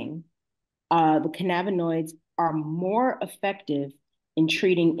heating, the cannabinoids are more effective in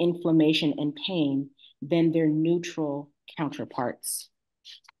treating inflammation and pain than their neutral counterparts.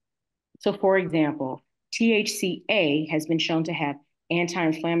 So for example, THCA has been shown to have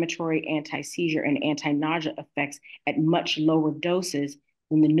anti-inflammatory, anti-seizure, and anti-nausea effects at much lower doses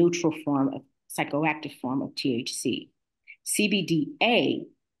than the neutral form of psychoactive form of THC. CBDA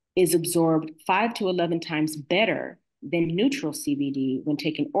is absorbed 5 to 11 times better than neutral CBD when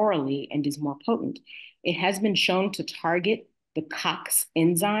taken orally and is more potent. It has been shown to target the COX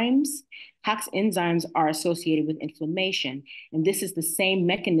enzymes. COX enzymes are associated with inflammation, and this is the same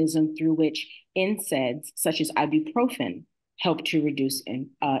mechanism through which NSAIDs, such as ibuprofen, help to reduce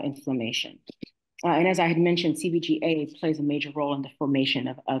inflammation. And as I had mentioned, CBGA plays a major role in the formation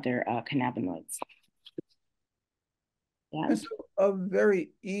of other cannabinoids. Yeah. And so a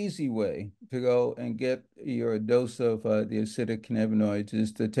very easy way to go and get your dose of the acidic cannabinoids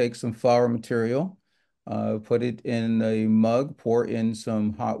is to take some flour material, put it in a mug, pour in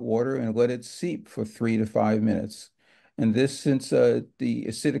some hot water, and let it seep for 3 to 5 minutes. And this, since the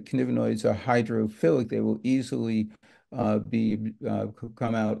acidic cannabinoids are hydrophilic, they will easily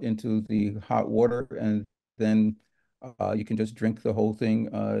come out into the hot water, and then you can just drink the whole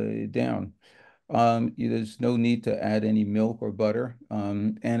thing down. There's no need to add any milk or butter.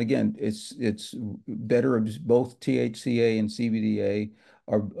 And again, it's better, both THCA and CBDA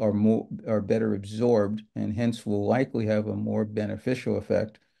are better absorbed, and hence will likely have a more beneficial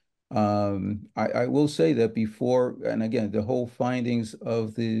effect. I will say that before, and again, the whole findings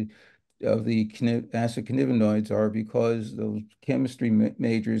of the acid cannabinoids are because those chemistry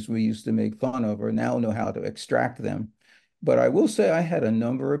majors we used to make fun of are now know how to extract them. But I will say I had a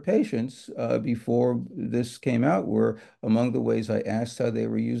number of patients before this came out where among the ways I asked how they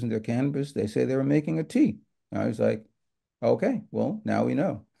were using their cannabis, they say they were making a tea. I was like, okay, well, now we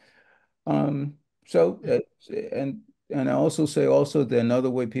know. So, and I also say also that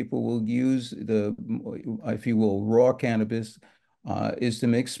another way people will use the, if you will, raw cannabis is to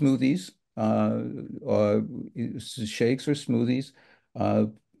make smoothies. or shakes or smoothies. Uh,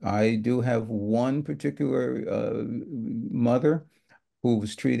 I do have one particular mother who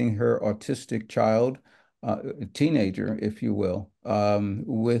was treating her autistic child, a teenager, if you will,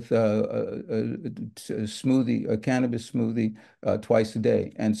 with a smoothie, a cannabis smoothie, twice a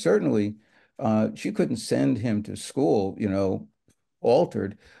day. And certainly, she couldn't send him to school,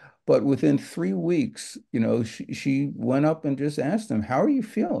 altered. But within 3 weeks, she went up and just asked him, "How are you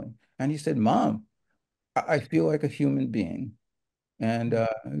feeling?" And he said, "Mom, I feel like a human being." And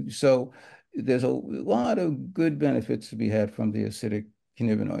so there's a lot of good benefits to be had from the acidic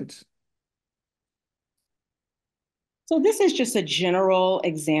cannabinoids. So this is just a general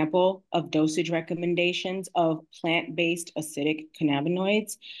example of dosage recommendations of plant-based acidic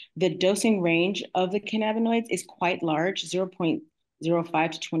cannabinoids. The dosing range of the cannabinoids is quite large, 0.05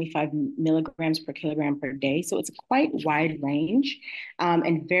 to 25 milligrams per kilogram per day. So it's a quite wide range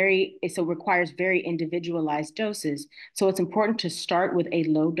so requires very individualized doses. So it's important to start with a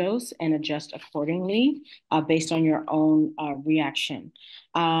low dose and adjust accordingly based on your own reaction.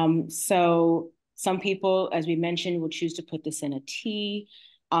 So some people, as we mentioned, will choose to put this in a tea.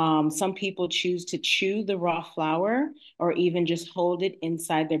 Some people choose to chew the raw flower or even just hold it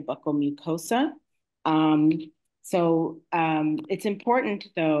inside their buccal mucosa. It's important,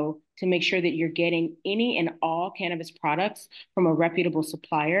 though, to make sure that you're getting any and all cannabis products from a reputable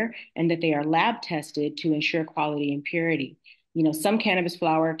supplier and that they are lab tested to ensure quality and purity. Some cannabis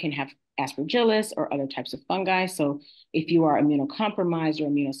flower can have aspergillus or other types of fungi. So if you are immunocompromised or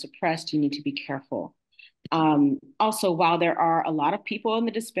immunosuppressed, you need to be careful. Also, while there are a lot of people in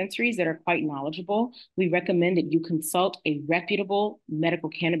the dispensaries that are quite knowledgeable, we recommend that you consult a reputable medical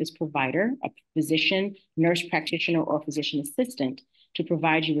cannabis provider, a physician, nurse practitioner, or physician assistant to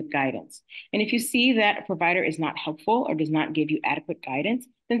provide you with guidance. And if you see that a provider is not helpful or does not give you adequate guidance,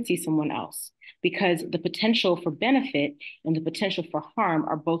 then see someone else, because the potential for benefit and the potential for harm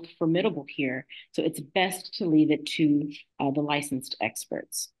are both formidable here. So it's best to leave it to the licensed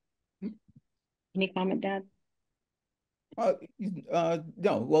experts. Any comment, Dad? Uh,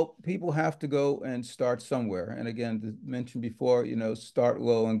 no, well, people have to go and start somewhere. And again, mentioned before, start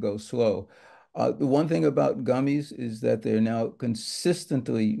low and go slow. The one thing about gummies is that they're now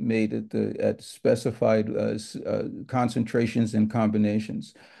consistently made at specified concentrations and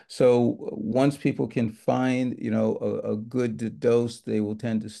combinations. So once people can find, a good dose, they will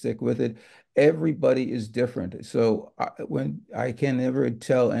tend to stick with it. Everybody is different. So when I can never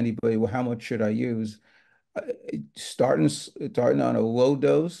tell anybody, well, how much should I use? uh, starting on a low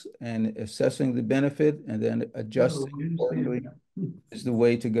dose and assessing the benefit and then adjusting accordingly is the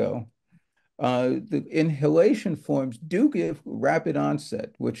way to go. The inhalation forms do give rapid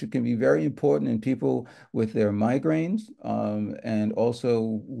onset, which can be very important in people with their migraines and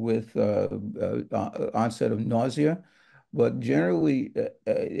also with onset of nausea. But generally,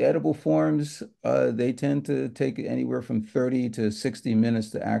 edible forms, they tend to take anywhere from 30 to 60 minutes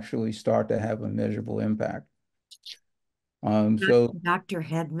to actually start to have a measurable impact. So Dr.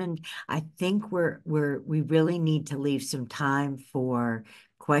 Hedman, I think we really need to leave some time for okay,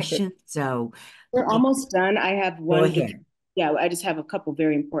 questions. So We're almost done. I have go one. ahead. Yeah, I just have a couple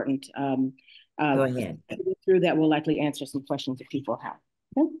very important Go ahead. through that will likely answer some questions that people have.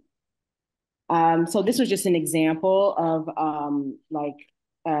 Okay. So this was just an example of um,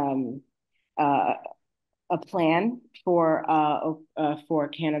 uh, a plan for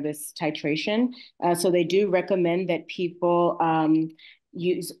cannabis titration. So they do recommend that people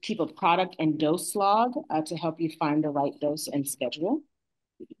keep a product and dose log to help you find the right dose and schedule.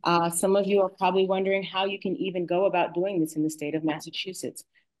 Some of you are probably wondering how you can even go about doing this in the state of Massachusetts.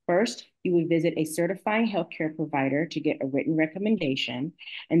 First, you would visit a certifying healthcare provider to get a written recommendation,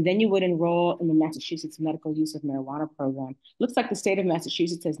 and then you would enroll in the Massachusetts Medical Use of Marijuana Program. Looks like the state of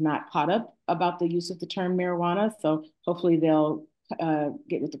Massachusetts has not caught up about the use of the term marijuana, so hopefully they'll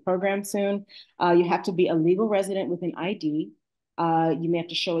get with the program soon. You have to be a legal resident with an ID. You may have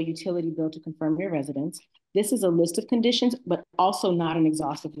to show a utility bill to confirm your residence. This is a list of conditions, but also not an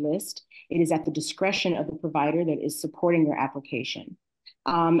exhaustive list. It is at the discretion of the provider that is supporting your application.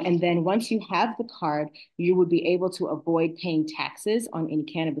 And then once you have the card, you would be able to avoid paying taxes on any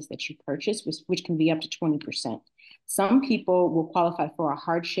cannabis that you purchase, which can be up to 20%. Some people will qualify for a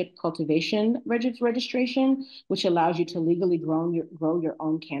hardship cultivation registration, which allows you to legally grow your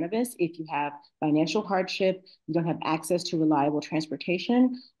own cannabis if you have financial hardship, you don't have access to reliable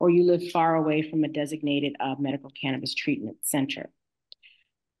transportation, or you live far away from a designated medical cannabis treatment center.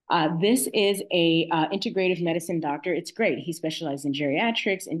 This is a integrative medicine doctor. It's great. He specializes in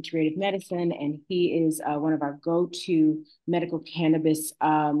geriatrics, integrative medicine, and he is one of our go-to medical cannabis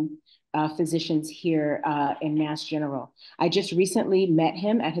physicians here in Mass General. I just recently met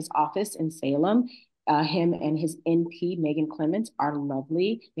him at his office in Salem. Him and his NP, Megan Clements, are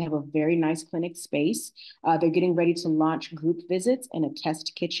lovely. They have a very nice clinic space. They're getting ready to launch group visits and a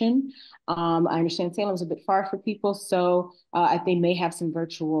test kitchen. I understand Salem's a bit far for people, so they may have some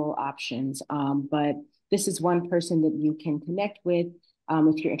virtual options. But this is one person that you can connect with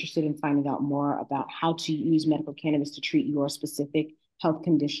if you're interested in finding out more about how to use medical cannabis to treat your specific health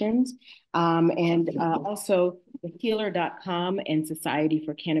conditions. Also the healer.com and Society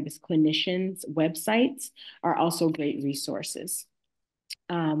for Cannabis Clinicians websites are also great resources.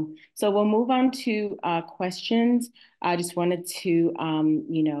 So we'll move on to questions. I just wanted to,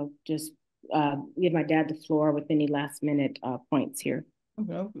 just give my dad the floor with any last minute points here.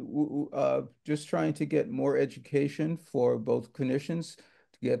 Just trying to get more education for both clinicians,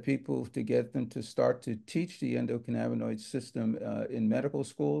 to get them to start to teach the endocannabinoid system in medical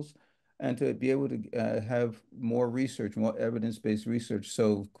schools, and to be able to have more research, more evidence-based research,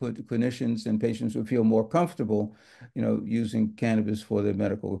 so clinicians and patients would feel more comfortable, using cannabis for their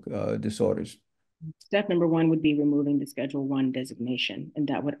medical disorders. Step number one would be removing the Schedule I designation, and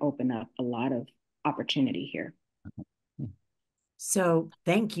that would open up a lot of opportunity here. So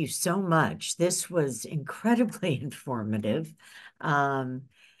thank you so much. This was incredibly informative.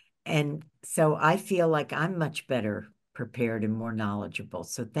 And so I feel like I'm much better prepared and more knowledgeable.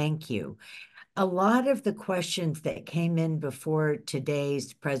 So thank you. A lot of the questions that came in before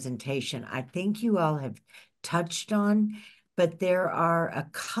today's presentation, I think you all have touched on, but there are a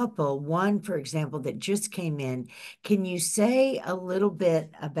couple. One, for example, that just came in. Can you say a little bit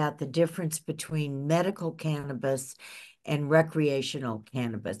about the difference between medical cannabis and recreational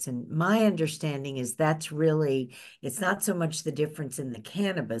cannabis? And my understanding is it's not so much the difference in the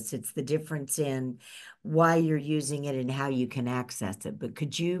cannabis, it's the difference in why you're using it and how you can access it. But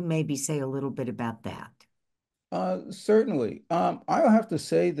could you maybe say a little bit about that? Certainly. I'll have to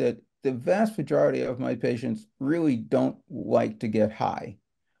say that the vast majority of my patients really don't like to get high.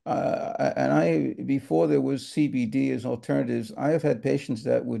 Before there was CBD as alternatives, I have had patients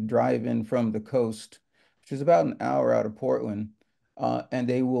that would drive in from the coast, which is about an hour out of Portland, and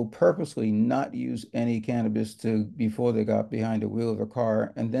they will purposely not use any cannabis before they got behind the wheel of a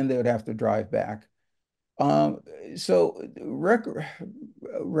car, and then they would have to drive back. Um, so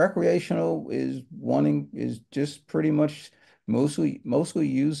recreational is just pretty much mostly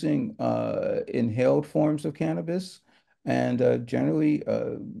using inhaled forms of cannabis, and generally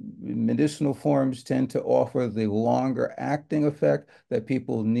medicinal forms tend to offer the longer acting effect that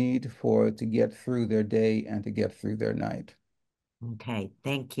people need to get through their day and to get through their night. Okay,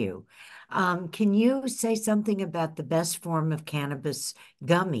 thank you. Can you say something about the best form of cannabis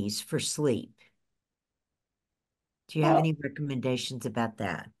gummies for sleep? Do you have any recommendations about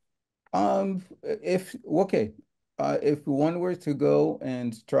that? If one were to go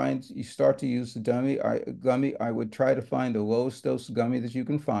and try and you start to use the gummy, I would try to find the lowest dose gummy that you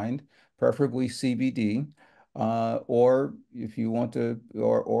can find, preferably CBD, or if you want to,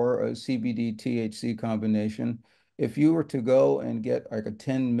 or a CBD THC combination. If you were to go and get like a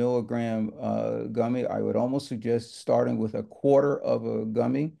 10 milligram gummy, I would almost suggest starting with a quarter of a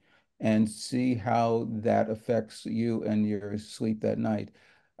gummy and see how that affects you and your sleep that night.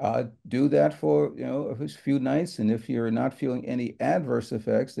 Do that for a few nights, and if you're not feeling any adverse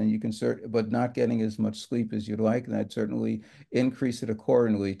effects, then you can but not getting as much sleep as you'd like, and I'd certainly increase it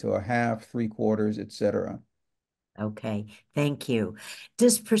accordingly to a half, three quarters, etc. Okay, thank you.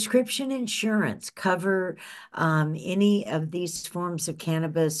 Does prescription insurance cover any of these forms of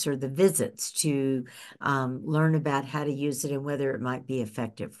cannabis or the visits to learn about how to use it and whether it might be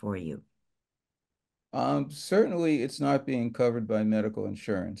effective for you? Certainly, it's not being covered by medical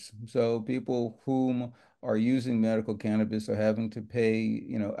insurance. So people whom are using medical cannabis are having to pay,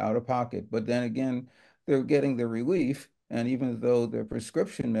 out of pocket. But then again, they're getting the relief. And even though their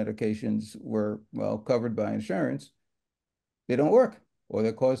prescription medications were, well, covered by insurance, they don't work or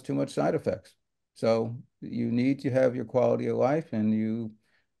they cause too much side effects. So you need to have your quality of life,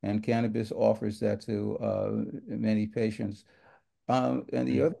 and cannabis offers that to many patients. And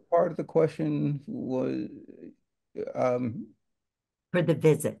the other part of the question was, um, For the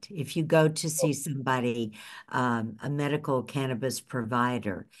visit, if you go to see somebody, a medical cannabis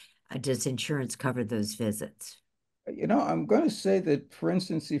provider, does insurance cover those visits? I'm going to say that, for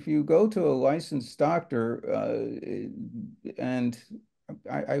instance, if you go to a licensed doctor, and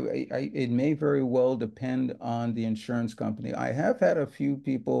it may very well depend on the insurance company. I have had a few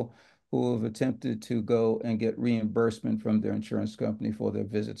people who have attempted to go and get reimbursement from their insurance company for their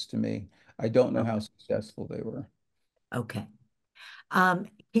visits to me. I don't know how successful they were. Okay.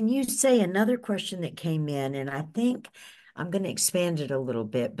 Can you say another question that came in? And I think I'm going to expand it a little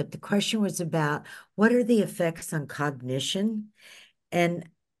bit, but the question was about what are the effects on cognition? And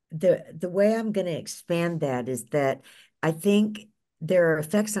the way I'm going to expand that is that I think there are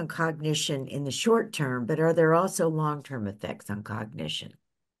effects on cognition in the short term, but are there also long-term effects on cognition?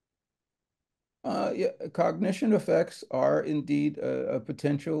 Yeah, cognition effects are indeed a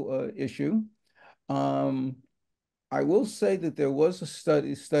potential issue. Um, I will say that there was a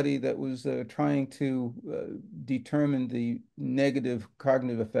study that was trying to determine the negative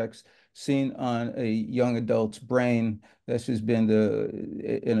cognitive effects seen on a young adult's brain. This has been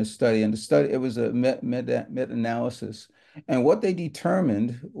in a study, and the study it was a meta-analysis, and what they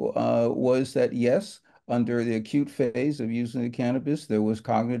determined was that yes, under the acute phase of using the cannabis, there was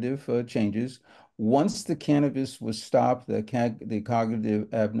cognitive changes. Once the cannabis was stopped, the cognitive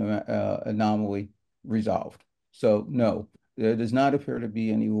anomaly resolved. So no, there does not appear to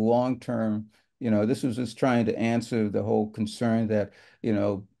be any long-term, this was just trying to answer the whole concern that,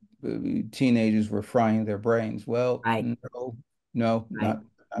 teenagers were frying their brains. Well, Right, no, no, right.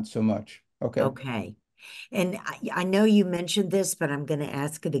 not so much. Okay. Okay. And I know you mentioned this, but I'm going to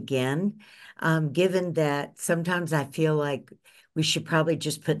ask it again. Given that sometimes I feel like we should probably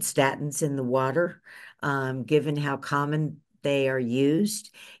just put statins in the water, given how common they are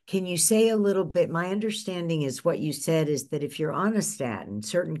used. Can you say a little bit? My understanding is what you said is that if you're on a statin,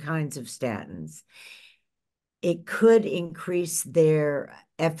 certain kinds of statins, it could increase their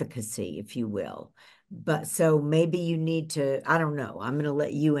efficacy, if you will. But so maybe you need to, I don't know, I'm going to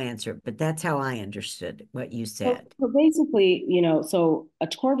let you answer, but that's how I understood what you said. So basically, so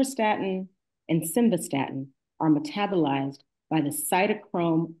atorvastatin and simvastatin are metabolized by the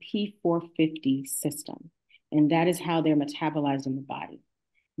cytochrome P450 system, and that is how they're metabolized in the body.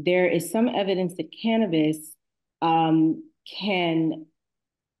 There is some evidence that cannabis um, can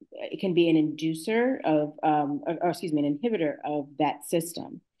it can be an inducer of, or excuse me, an inhibitor of that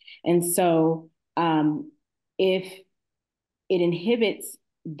system. And so if it inhibits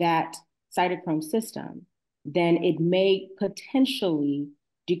that cytochrome system, then it may potentially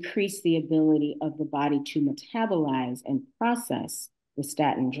decrease the ability of the body to metabolize and process the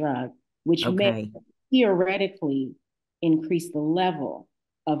statin drug, which may Okay. theoretically increase the level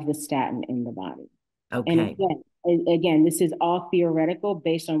of the statin in the body. And Okay. again, this is all theoretical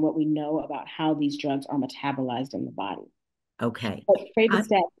based on what we know about how these drugs are metabolized in the body. Okay. But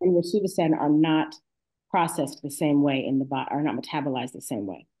pravastatin and rosuvastatin are not processed the same way in the body, are not metabolized the same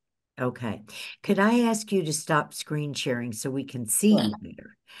way. Okay. Could I ask you to stop screen sharing so we can see Sure. you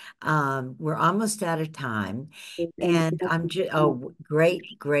better? We're almost out of time. And And I'm just, oh, great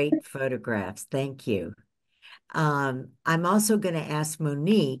photographs. Thank you. I'm also going to ask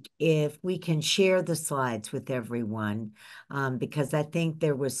Monique if we can share the slides with everyone, because I think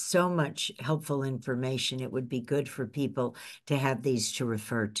there was so much helpful information. It would be good for people to have these to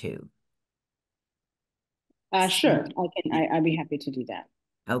refer to. Sure, I'd be happy to do that.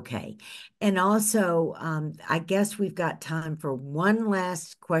 Okay. And also, I guess we've got time for one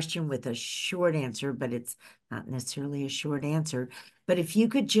last question with a short answer, but it's not necessarily a short answer. But if you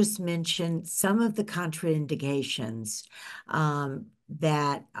could just mention some of the contraindications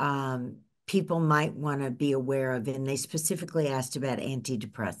that people might want to be aware of, and they specifically asked about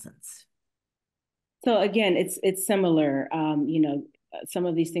antidepressants. So again, it's similar. Some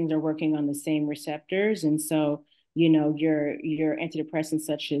of these things are working on the same receptors, and so your antidepressants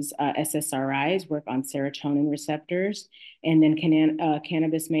such as SSRIs work on serotonin receptors, and then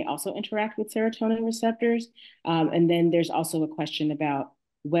cannabis may also interact with serotonin receptors. And then there's also a question about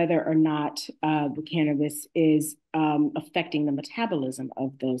whether or not the cannabis is affecting the metabolism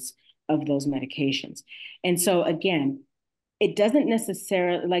of those medications. And so again, it doesn't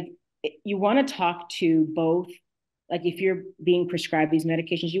necessarily you want to talk to both, like if you're being prescribed these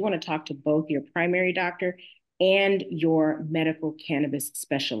medications, you want to talk to both your primary doctor and your medical cannabis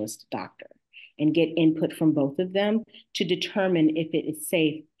specialist doctor and get input from both of them to determine if it is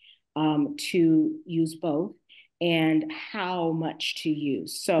safe to use both and how much to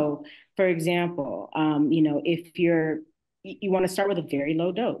use. So for example, if you want to start with a very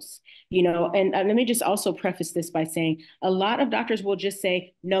low dose, and let me just also preface this by saying a lot of doctors will just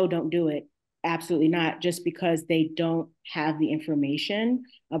say, no, don't do it. Absolutely not, just because they don't have the information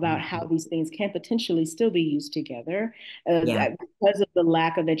about how these things can potentially still be used together. Yeah. Because of the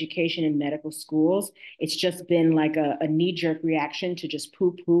lack of education in medical schools, it's just been like a knee-jerk reaction to just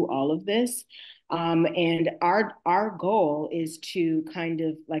poo-poo all of this. And our goal is to kind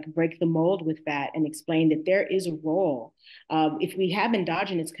of like break the mold with that and explain that there is a role. If we have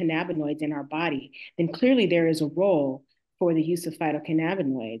endogenous cannabinoids in our body, then clearly there is a role for the use of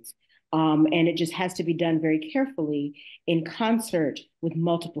phytocannabinoids. And it just has to be done very carefully in concert with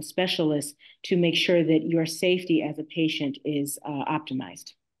multiple specialists to make sure that your safety as a patient is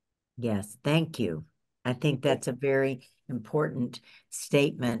optimized. Yes, thank you. I think that's a very important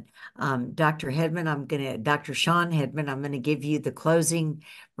statement. Dr. Hedmann, Dr. Shaun Hedmann, I'm going to give you the closing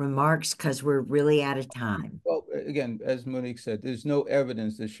remarks because we're really out of time. Well, again, as Monique said, there's no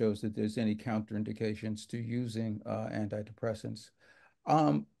evidence that shows that there's any counterindications to using antidepressants.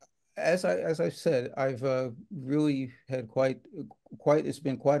 Um, as I said, I've really had it's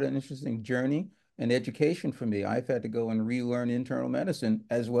been quite an interesting journey and education for me. I've had to go and relearn internal medicine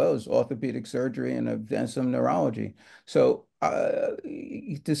as well as orthopedic surgery, and I've done some neurology. So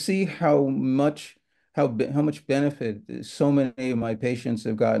to see how much benefit so many of my patients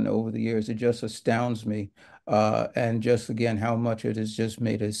have gotten over the years, it just astounds me. And just again, how much it has just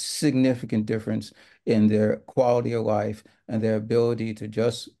made a significant difference in their quality of life and their ability to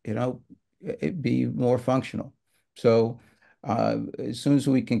just, be more functional. So as soon as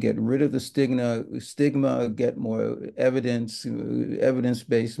we can get rid of the stigma, get more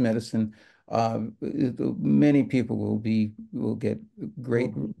evidence-based medicine, many people will get great,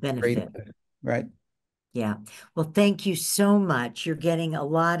 great, Benefit. right? Yeah. Well, thank you so much. You're getting a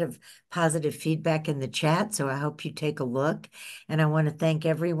lot of positive feedback in the chat, so I hope you take a look. And I want to thank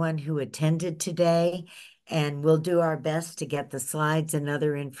everyone who attended today, and we'll do our best to get the slides and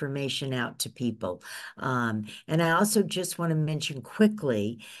other information out to people. And I also just want to mention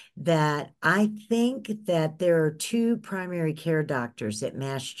quickly that I think that there are two primary care doctors at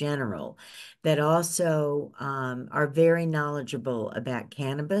Mass General that also are very knowledgeable about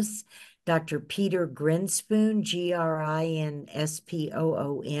cannabis. Dr. Peter Grinspoon,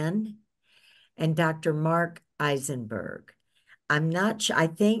 Grinspoon, and Dr. Mark Eisenberg. I'm not sure, I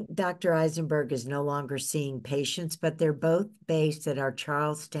think Dr. Eisenberg is no longer seeing patients, but they're both based at our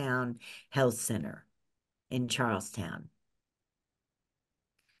Charlestown Health Center in Charlestown.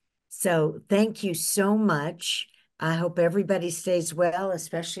 So thank you so much. I hope everybody stays well,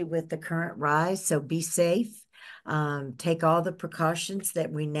 especially with the current rise. So be safe. Take all the precautions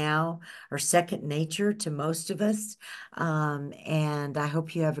that we now are second nature to most of us. And I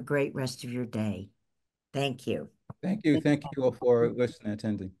hope you have a great rest of your day. Thank you. Thank you. Thank you all for listening and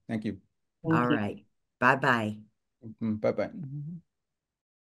attending. Thank you. All right. Bye-bye. Bye-bye.